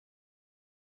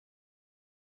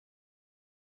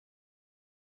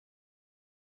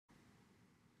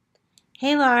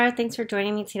Hey Laura, thanks for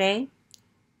joining me today.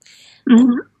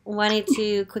 Hmm. Wanted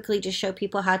to quickly just show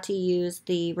people how to use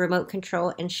the remote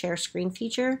control and share screen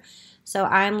feature. So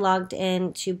I'm logged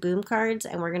in to Boom Cards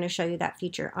and we're going to show you that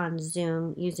feature on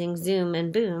Zoom using Zoom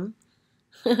and Boom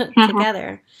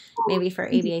together, maybe for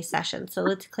ABA session. So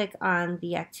let's click on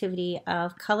the activity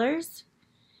of colors.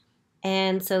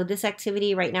 And so this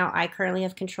activity right now, I currently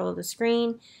have control of the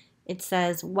screen. It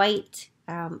says white.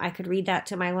 I could read that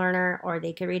to my learner, or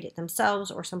they could read it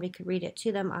themselves, or somebody could read it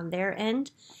to them on their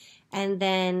end. And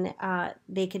then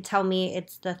they could tell me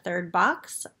it's the third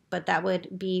box, but that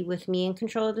would be with me in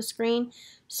control of the screen.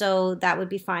 So that would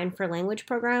be fine for language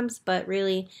programs. But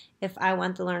really, if I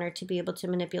want the learner to be able to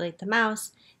manipulate the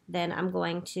mouse, then I'm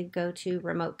going to go to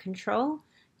remote control,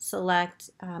 select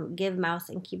give mouse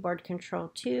and keyboard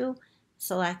control to,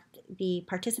 select the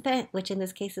participant, which in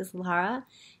this case is Lara.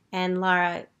 And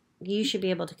Lara, you should be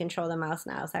able to control the mouse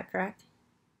now. Is that correct?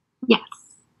 Yes,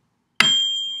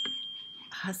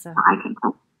 Awesome. I can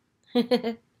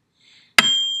tell.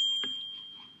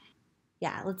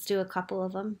 Yeah, let's do a couple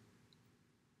of them.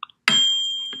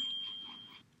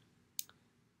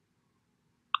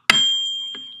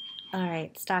 All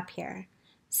right, stop here. Okay.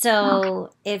 So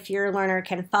if your learner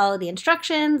can follow the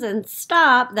instructions and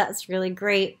stop, that's really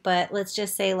great. But let's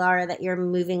just say, Laura, that you're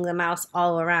moving the mouse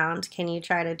all around. Can you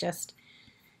try to just,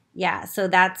 yeah, so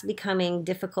that's becoming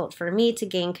difficult for me to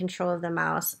gain control of the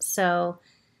mouse. So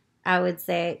I would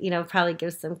say, probably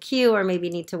give some cue or maybe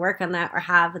need to work on that or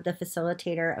have the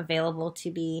facilitator available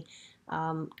to be,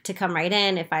 to come right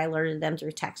in if I alerted them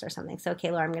through text or something. So,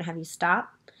 okay, Laura, I'm going to have you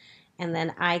stop. And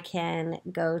then I can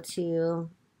go to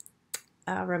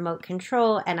remote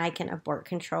control and I can abort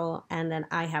control and then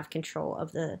I have control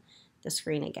of the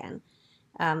screen again.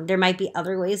 There might be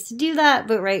other ways to do that,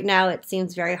 but right now it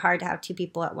seems very hard to have two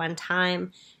people at one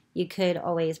time. You could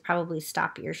always probably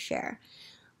stop your share.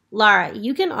 Laura,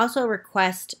 you can also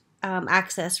request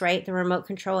access, right? The remote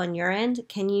control on your end.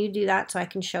 Can you do that so I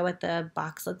can show what the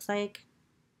box looks like?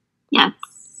 Yes.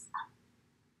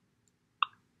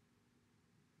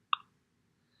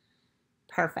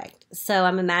 Perfect. So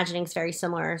I'm imagining it's very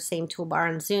similar, same toolbar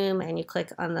on Zoom, and you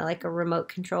click on the like a remote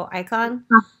control icon.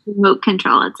 Remote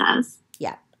control, it says.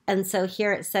 Yeah. And so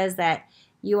here it says that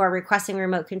you are requesting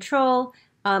remote control.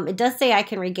 It does say I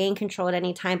can regain control at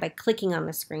any time by clicking on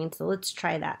the screen. So let's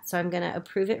try that. So I'm going to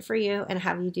approve it for you and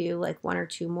have you do like one or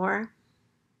two more.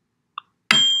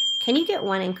 Can you get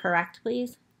one incorrect,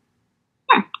 please?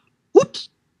 Sure.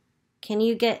 Can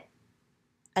you get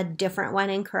a different one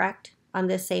incorrect on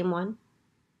this same one?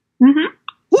 Hmm.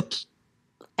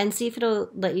 And see if it'll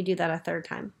let you do that a third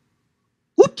time.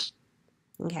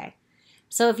 Okay.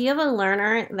 So if you have a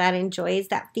learner that enjoys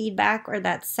that feedback or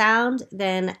that sound,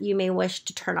 then you may wish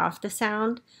to turn off the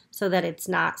sound so that it's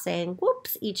not saying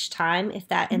whoops each time if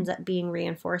that ends up being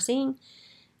reinforcing.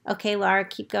 Okay, Laura,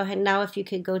 keep going. Now if you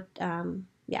could go,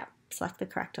 yeah, select the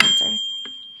correct answer.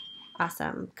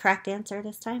 Awesome. Correct answer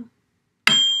this time.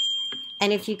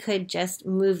 And if you could just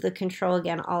move the control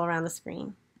again all around the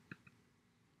screen.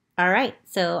 All right,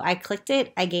 so I clicked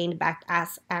it, I gained back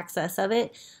access of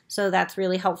it. So that's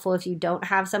really helpful if you don't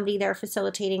have somebody there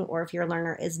facilitating or if your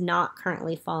learner is not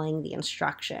currently following the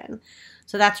instruction.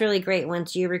 So that's really great.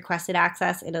 Once you requested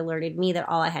access, it alerted me that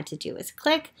all I had to do was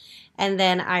click and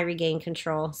then I regained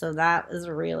control. So that is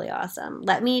really awesome.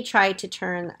 Let me try to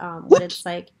turn what it's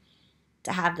like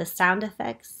to have the sound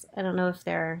effects. I don't know if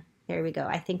there we go.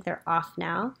 I think they're off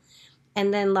now.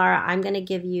 And then Laura, I'm gonna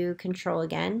give you control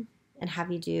again and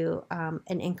have you do an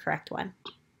incorrect one.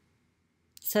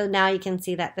 So now you can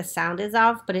see that the sound is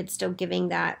off, but it's still giving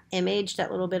that image, that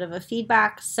little bit of a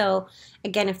feedback. So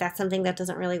again, if that's something that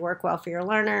doesn't really work well for your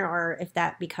learner, or if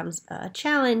that becomes a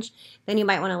challenge, then you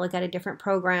might want to look at a different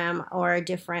program or a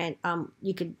different,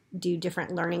 you could do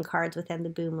different learning cards within the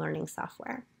Boom Learning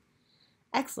software.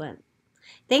 Excellent.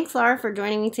 Thanks, Laura, for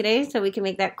joining me today so we can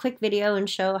make that quick video and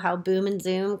show how Boom and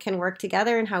Zoom can work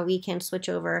together and how we can switch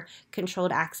over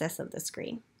controlled access of the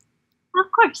screen.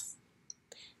 Of course.